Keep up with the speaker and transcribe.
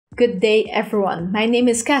Good day everyone, my name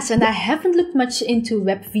is Cas and I haven't looked much into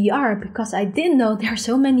WebVR because I didn't know there are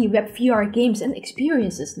so many WebVR games and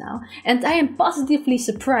experiences now, and I am positively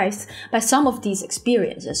surprised by some of these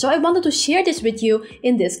experiences, so I wanted to share this with you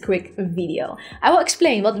in this quick video. I will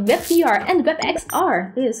explain what WebVR and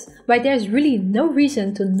WebXR is, why there's really no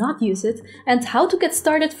reason to not use it, and how to get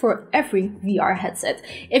started for every VR headset.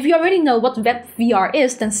 If you already know what WebVR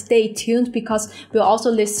is, then stay tuned because we'll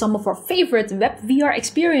also list some of our favorite WebVR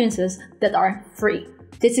experiences that are free.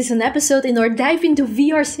 This is an episode in our Dive into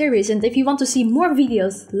VR series, and if you want to see more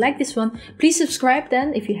videos like this one, please subscribe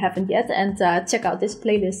then if you haven't yet, and check out this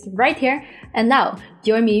playlist right here. And now,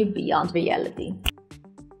 join me beyond reality.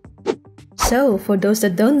 So, for those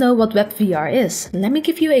that don't know what WebVR is, let me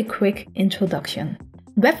give you a quick introduction.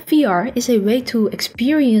 WebVR is a way to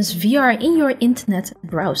experience VR in your internet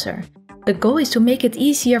browser. The goal is to make it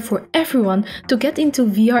easier for everyone to get into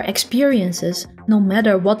VR experiences, no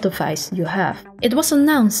matter what device you have. It was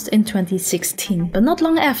announced in 2016, but not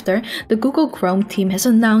long after, the Google Chrome team has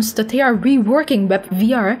announced that they are reworking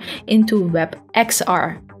WebVR into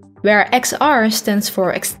WebXR, where XR stands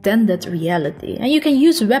for extended reality. And you can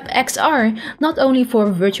use WebXR not only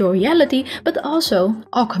for virtual reality, but also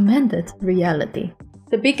augmented reality.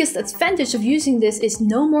 The biggest advantage of using this is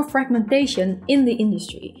no more fragmentation in the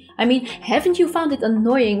industry. I mean, haven't you found it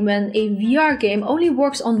annoying when a VR game only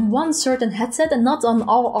works on one certain headset and not on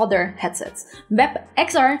all other headsets?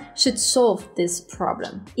 WebXR should solve this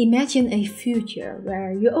problem. Imagine a future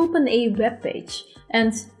where you open a web page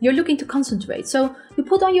and you're looking to concentrate. So you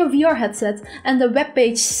put on your VR headset and the web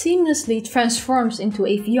page seamlessly transforms into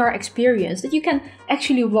a VR experience that you can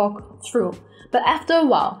actually walk through. But after a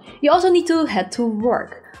while, you also need to head to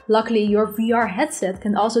work. Luckily, your VR headset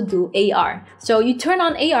can also do AR. So you turn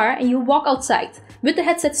on AR and you walk outside with the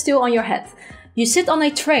headset still on your head. You sit on a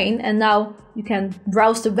train and now you can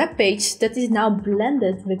browse the web page that is now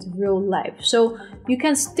blended with real life. So you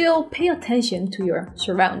can still pay attention to your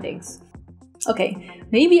surroundings. Okay,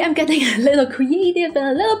 maybe I'm getting a little creative and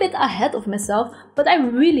a little bit ahead of myself, but I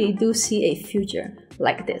really do see a future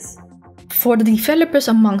like this. For the developers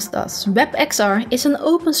amongst us, WebXR is an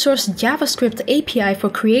open source JavaScript API for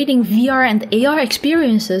creating VR and AR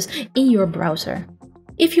experiences in your browser.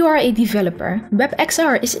 If you are a developer,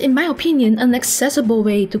 WebXR is, in my opinion, an accessible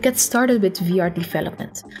way to get started with VR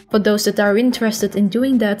development. For those that are interested in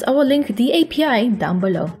doing that, I will link the API down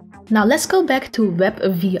below. Now let's go back to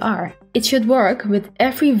WebVR. It should work with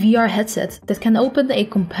every VR headset that can open a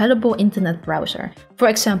compatible internet browser. For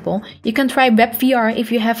example, you can try WebVR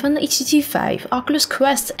if you have an HTC VIVE, Oculus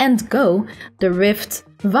Quest and Go, the Rift,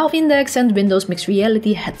 Valve Index and Windows Mixed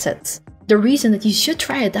Reality headsets. The reason that you should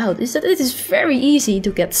try it out is that it is very easy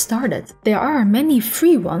to get started. There are many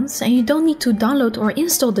free ones and you don't need to download or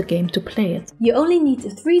install the game to play it. You only need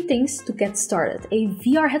 3 things to get started: a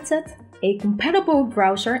VR headset, a compatible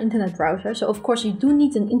browser, internet browser, so of course you do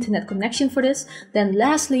need an internet connection for this. Then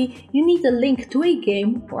lastly, you need a link to a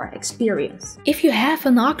game or experience. If you have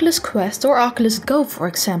an Oculus Quest or Oculus Go, for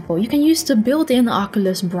example, you can use the built-in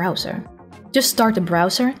Oculus browser. Just start the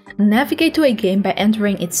browser, navigate to a game by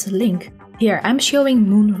entering its link. Here I'm showing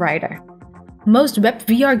Moon Rider. Most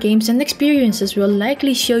WebVR games and experiences will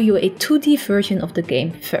likely show you a 2D version of the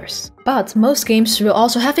game first. But most games will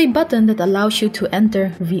also have a button that allows you to enter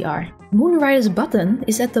VR. Moon Rider's button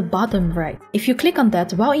is at the bottom right. If you click on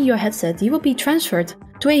that while in your headset, you will be transferred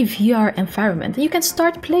to a VR environment and you can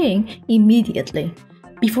start playing immediately.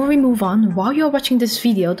 Before we move on, while you're watching this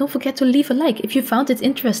video, don't forget to leave a like if you found it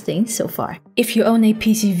interesting so far. If you own a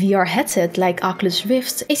PC VR headset like Oculus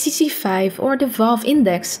Rift, HTC VIVE or the Valve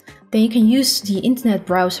Index, then you can use the internet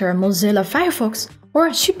browser Mozilla Firefox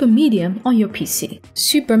or Super Medium on your PC.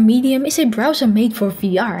 Super Medium is a browser made for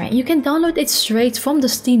VR and you can download it straight from the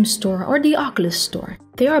Steam store or the Oculus store.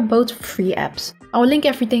 They are both free apps. I will link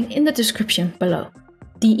everything in the description below.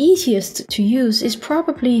 The easiest to use is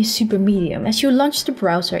probably Super Medium, as you launch the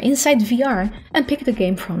browser inside VR and pick the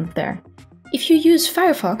game from there. If you use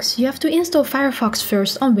Firefox, you have to install Firefox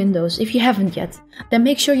first on Windows if you haven't yet. Then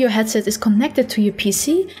make sure your headset is connected to your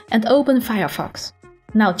PC and open Firefox.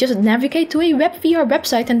 Now just navigate to a WebVR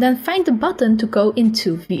website and then find the button to go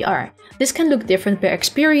into VR. This can look different per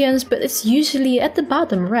experience, but it's usually at the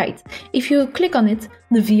bottom right. If you click on it,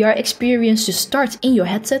 the VR experience just starts in your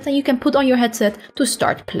headset and you can put on your headset to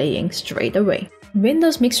start playing straight away.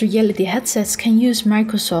 Windows Mixed Reality headsets can use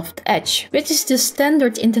Microsoft Edge, which is the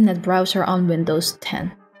standard internet browser on Windows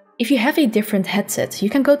 10. If you have a different headset, you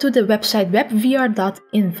can go to the website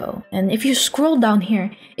webvr.info, and if you scroll down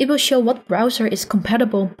here, it will show what browser is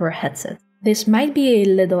compatible per headset. This might be a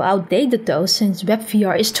little outdated though, since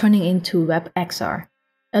WebVR is turning into WebXR.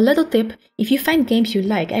 A little tip, if you find games you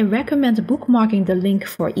like, I recommend bookmarking the link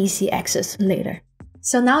for easy access later.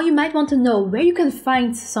 So now you might want to know where you can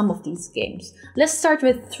find some of these games. Let's start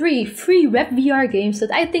with 3 free WebVR games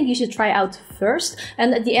that I think you should try out first,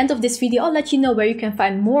 and at the end of this video I'll let you know where you can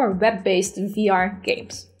find more web-based VR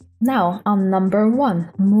games. Now, on number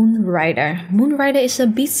 1, Moon Rider. Moon Rider is a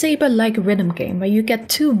Beat Saber-like rhythm game where you get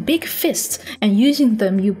 2 big fists and using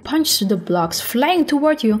them you punch the blocks flying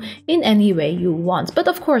toward you in any way you want, but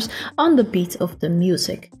of course on the beat of the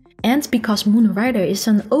music. And because Moon Rider is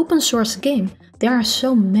an open source game, there are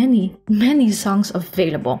so many songs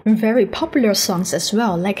available. Very popular songs as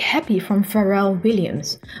well, like Happy from Pharrell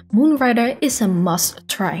Williams. Moon Rider is a must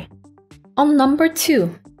try. On number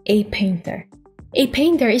 2, A Painter. A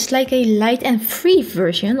Painter is like a light and free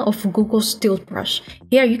version of Google's Tilt Brush.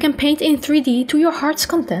 Here you can paint in 3D to your heart's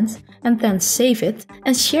content and then save it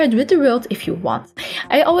and share it with the world if you want.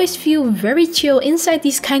 I always feel very chill inside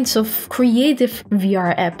these kinds of creative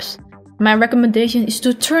VR apps. My recommendation is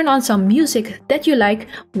to turn on some music that you like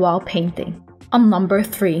while painting. On number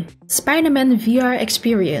 3, Spider-Man VR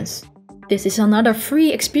Experience. This is another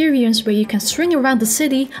free experience where you can swing around the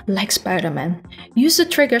city like Spider-Man. Use the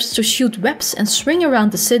triggers to shoot webs and swing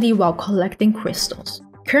around the city while collecting crystals.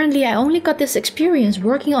 Currently I only got this experience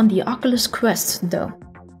working on the Oculus Quest though.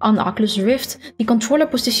 On Oculus Rift, the controller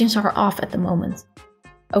positions are off at the moment.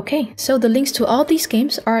 Okay, so the links to all these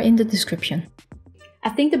games are in the description. I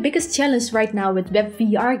think the biggest challenge right now with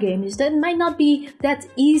WebVR games is that it might not be that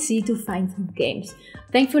easy to find games.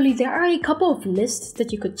 Thankfully, there are a couple of lists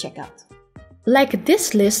that you could check out. Like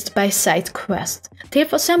this list by SideQuest.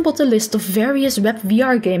 They've assembled a list of various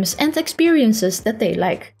WebVR games and experiences that they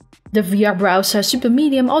like. The VR browser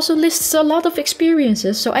SuperMedium also lists a lot of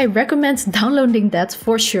experiences, so I recommend downloading that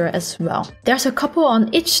for sure as well. There's a couple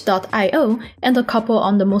on itch.io and a couple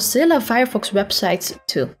on the Mozilla Firefox websites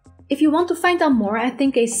too. If you want to find out more, I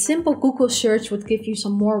think a simple Google search would give you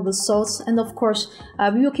some more results, and of course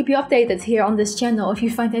we will keep you updated here on this channel if you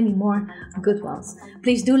find any more good ones.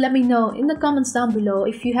 Please do let me know in the comments down below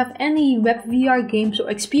if you have any WebVR games or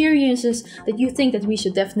experiences that you think that we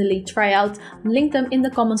should definitely try out. Link them in the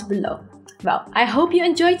comments below. Well, I hope you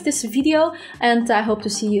enjoyed this video and I hope to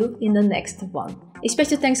see you in the next one. A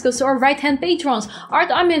special thanks goes to our right-hand patrons,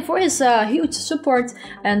 Art Armin for his huge support,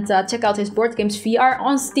 and check out his Board Games VR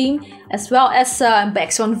on Steam, as well as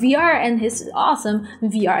Cas and VR and his awesome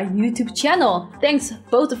VR YouTube channel. Thanks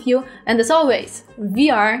both of you, and as always,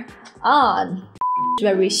 VR on,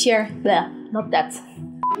 where we share, not that.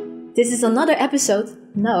 This is another episode,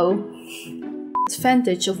 no. The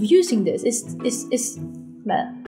advantage of using this is